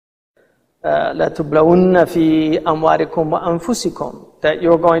لَتُبْلَوُنَّ فِي أَمْوَالِكُمْ وَأَنفُسِكُمْ, that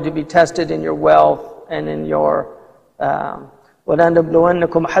you're going to be tested in your wealth and in your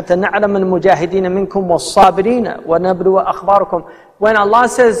وَلَنَبْلُوَنَّكُمْ حَتَّى نَعْلَمَ الْمُجَاهِدِينَ مِنْكُمْ وَالصَّابِرِينَ وَنَبْلُوَ أَخْبَارَكُمْ. When Allah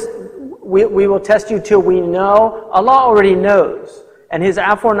says we will test you till we know, Allah already knows. And His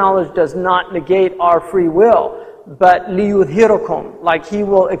aforeknowledge does not negate our free will, but لِيُظْهِرَكُمْ, like He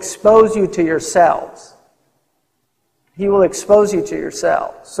will expose you to yourselves. He will expose you to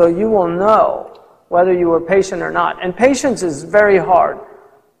yourselves. So you will know whether you were patient or not. And patience is very hard.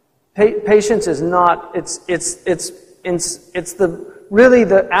 Patience is not, it's really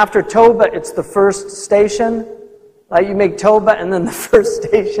after Tawbah, it's the first station. Like you make Tawbah and then the first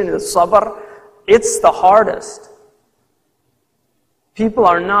station is Sabr. It's the hardest.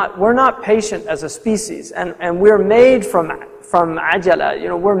 We're not patient as a species, and we're made from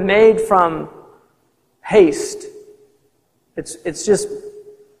ajala, we're made from haste. It's just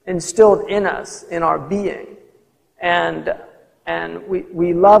instilled in us, in our being. And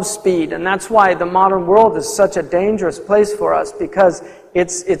we love speed, and that's why the modern world is such a dangerous place for us, because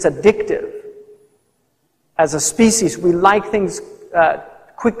it's addictive. As a species, we like things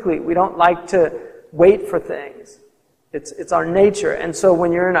quickly. We don't like to wait for things. It's our nature. And so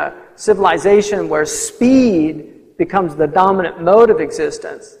when you're in a civilization where speed becomes the dominant mode of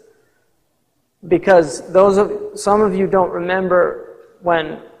existence, because some of you don't remember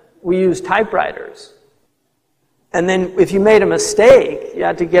when we used typewriters. And then if you made a mistake, you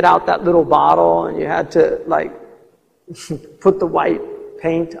had to get out that little bottle and you had to put the white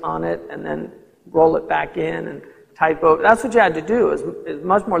paint on it and then roll it back in and type over. That's what you had to do. It's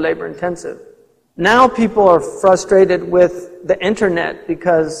much more labor intensive. Now people are frustrated with the internet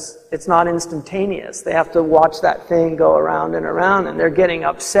because it's not instantaneous. They have to watch that thing go around and around, and they're getting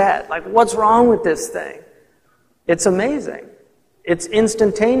upset. Like, what's wrong with this thing? It's amazing. It's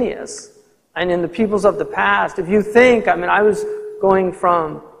instantaneous. And in the peoples of the past, if you think, I was going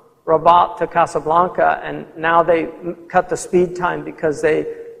from Rabat to Casablanca, and now they cut the speed time because they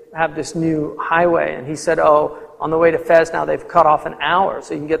have this new highway. And he said, on the way to Fez now they've cut off an hour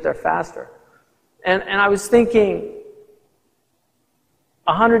so you can get there faster. And I was thinking,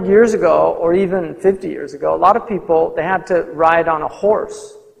 100 years ago, or even 50 years ago, a lot of people, they had to ride on a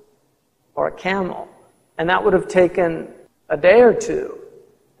horse or a camel. And that would have taken a day or two.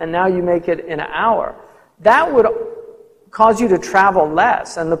 And now you make it in an hour. That would cause you to travel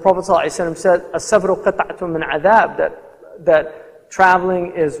less. And the Prophet ﷺ said, "As-sabru qit'atun min adab," that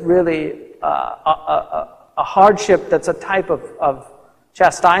traveling is really a hardship that's a type of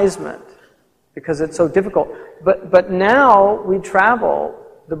chastisement, because it's so difficult. But now we travel.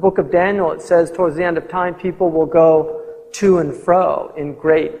 The book of Daniel, it says towards the end of time, people will go to and fro in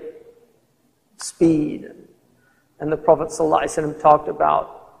great speed. And the Prophet ﷺ talked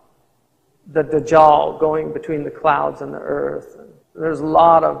about the Dajjal going between the clouds and the earth. And there's a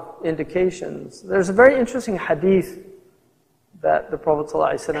lot of indications. There's a very interesting hadith that the Prophet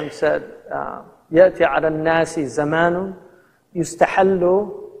ﷺ said, يَأْتِ عَلَى النَّاسِ زَمَانٌ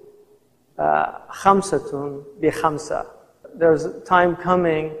يُسْتَحَلُّ خَمْسَةٌ بِخَمْسَةٍ. There's a time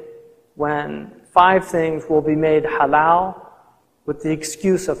coming when 5 things will be made halal with the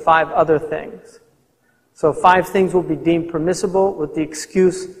excuse of 5 other things. So 5 things will be deemed permissible with the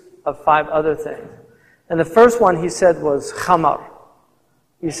excuse of 5 other things. And the first one he said was khamar.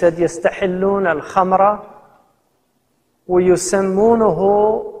 He said, يَسْتَحِلُّونَ الْخَمْرَ وَيُسَمُّونَهُ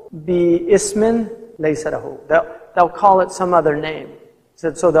بِإِسْمٍ لَيْسَ لَهُ. They'll call it some other name. He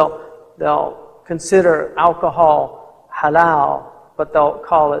said, so they'll consider alcohol halal, but they'll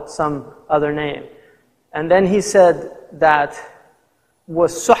call it some other name. And then he said that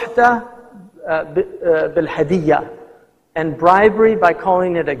وَالسُّحْتَ بِالْهَدِيَّةِ, and bribery by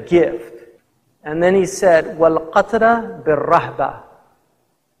calling it a gift. And then he said وَالْقَتْرَ بِالرَّهْبَةِ,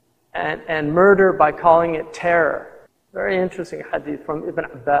 and murder by calling it terror. Very interesting hadith from Ibn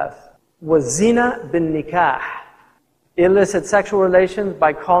Abbas. وَالزِّنَا بِالنِّكَاحِ, illicit sexual relations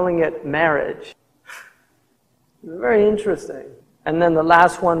by calling it marriage. Very interesting. And then the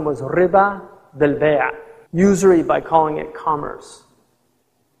last one was riba bil bay', usury by calling it commerce.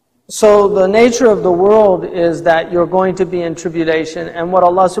 So the nature of the world is that you're going to be in tribulation, and what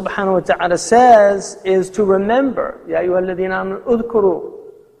Allah subhanahu wa ta'ala says is to remember. Ya ayyuhalladhina amanu udhkuru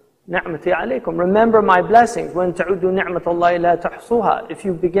ni'mati alaykum. Remember my blessings. When ta'udu ni'matallahi la tahsuha. If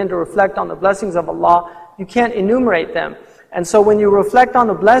you begin to reflect on the blessings of Allah, you can't enumerate them. And so when you reflect on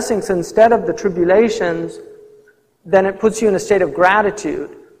the blessings instead of the tribulations, then it puts you in a state of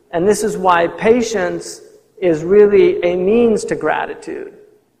gratitude. And this is why patience is really a means to gratitude.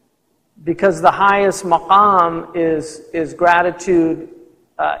 Because the highest maqam is gratitude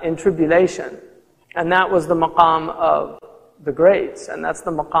in tribulation. And that was the maqam of the greats, and that's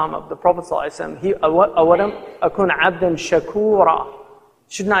the maqam of the Prophet ﷺ. أَوَلَمْ أَكُنْ عَبْدًا شَكُورًا.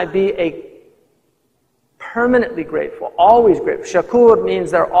 Shouldn't I be a permanently grateful, always grateful? Shakur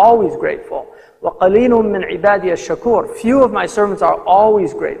means they're always grateful. وَقَلِيلٌ مِّنْ عِبَادِيَ الشَّكُورِ. Few of my servants are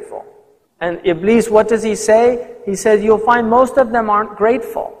always grateful. And Iblis, what does he say? He says, you'll find most of them aren't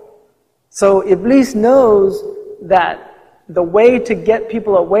grateful. So Iblis knows that the way to get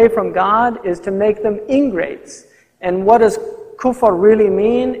people away from God is to make them ingrates. And what does kufr really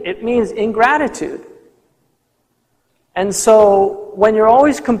mean? It means ingratitude. And so when you're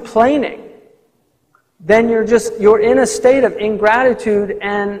always complaining, then you're in a state of ingratitude,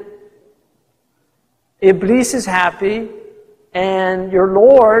 and Iblis is happy, and your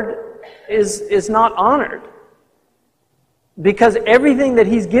Lord is not honored. Because everything that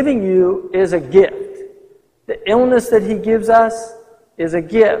He's giving you is a gift. The illness that He gives us is a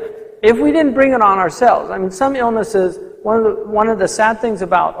gift. If we didn't bring it on ourselves, I mean, some illnesses, one of the sad things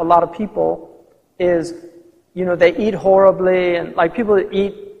about a lot of people is, they eat horribly, and like people that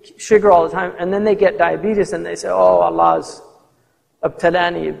eat sugar all the time, and then they get diabetes, and they say, oh, Allah's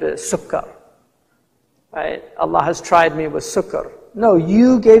abtalani bi-sukkar. Right? Allah has tried me with sukkar. No,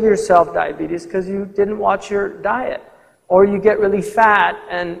 you gave yourself diabetes because you didn't watch your diet. Or you get really fat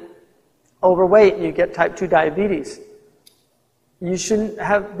and overweight and you get type 2 diabetes. You shouldn't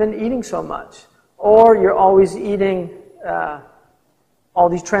have been eating so much. Or you're always eating all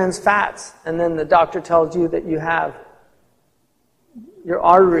these trans fats, and then the doctor tells you that your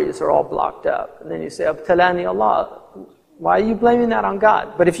arteries are all blocked up. And then you say, Abtalani Allah. Why are you blaming that on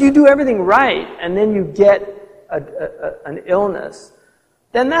God? But if you do everything right, and then you get an illness,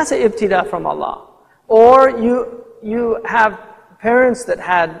 then that's an ibtida from Allah. Or you have parents that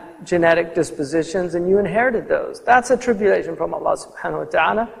had genetic dispositions and you inherited those. That's a tribulation from Allah subhanahu wa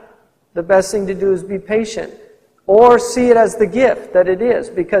ta'ala. The best thing to do is be patient. Or see it as the gift that it is.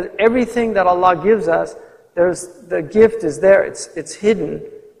 Because everything that Allah gives us, the gift is there. It's hidden.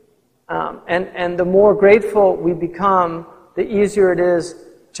 And the more grateful we become, the easier it is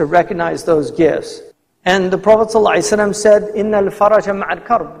to recognize those gifts. And the Prophet ﷺ said, إِنَّ الْفَرَجَ مَعَ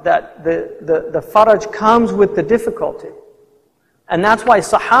الْكَرْبِ, that the faraj comes with the difficulty. And that's why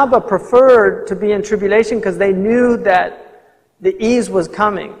Sahaba preferred to be in tribulation, because they knew that the ease was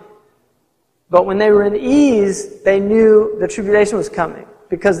coming. But when they were in ease, they knew the tribulation was coming,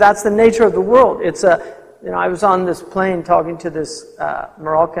 because that's the nature of the world. I was on this plane talking to this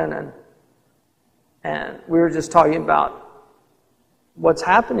Moroccan, and we were just talking about what's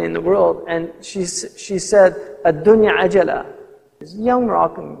happening in the world, and she said, "Ad-dunya ajala." She's a young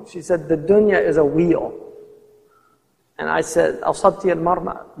Moroccan. She said, "The dunya is a wheel." And I said, "Asabti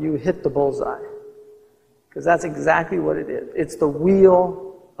al-marma," you hit the bullseye, because that's exactly what it is. It's the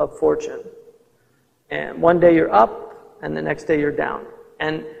wheel of fortune, and one day you're up, and the next day you're down.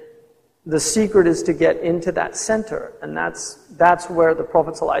 And the secret is to get into that center, and that's where the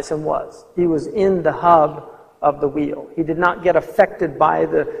Prophet ﷺ was. He was in the hub of the wheel. He did not get affected by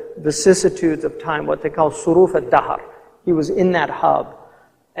the vicissitudes of time, what they call suruf al-dahr. He was in that hub.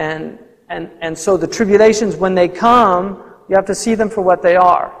 And so the tribulations, when they come, you have to see them for what they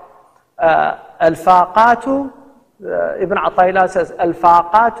are. Al-faqatu, Ibn Ataylah says,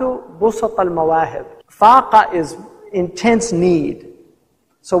 Al-faqatu busat al-mawahib. Faqa is intense need.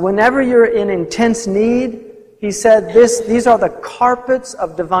 So whenever you're in intense need, he said, these are the carpets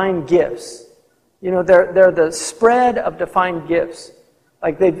of divine gifts. They're the spread of divine gifts.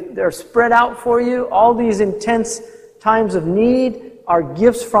 Like they're spread out for you. All these intense times of need are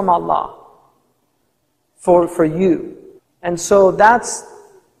gifts from Allah for you. And so that's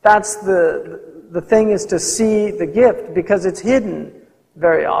the thing, is to see the gift, because it's hidden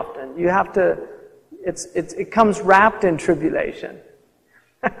very often. You have to, it comes wrapped in tribulation.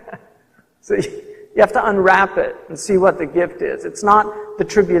 So you have to unwrap it and see what the gift is. It's not the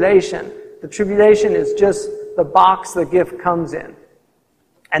tribulation. The tribulation is just the box the gift comes in.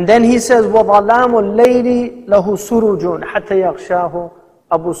 And then he says, وَظَلَامُ اللَّيْلِ لَهُ سُرُجٌ حَتَّى يَغْشَاهُ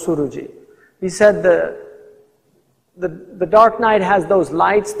أَبُو السُّرُجِ. He said the dark night has those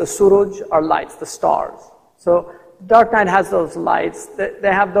lights. The suruj are lights, the stars. So the dark night has those lights. They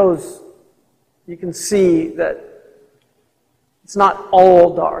have those, you can see that it's not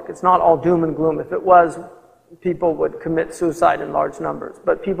all dark. It's not all doom and gloom. If it was, people would commit suicide in large numbers.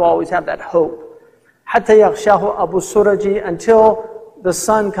 But people always have that hope. حَتَّى يَغْشَاهُ أَبُو السُّرُجِ, until the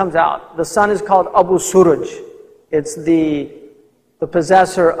sun comes out. The sun is called Abu Suruj. It's the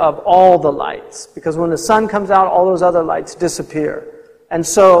possessor of all the lights. Because when the sun comes out, all those other lights disappear. And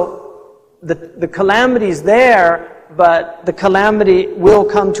so the calamities there, but the calamity will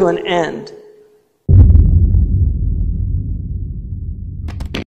come to an end.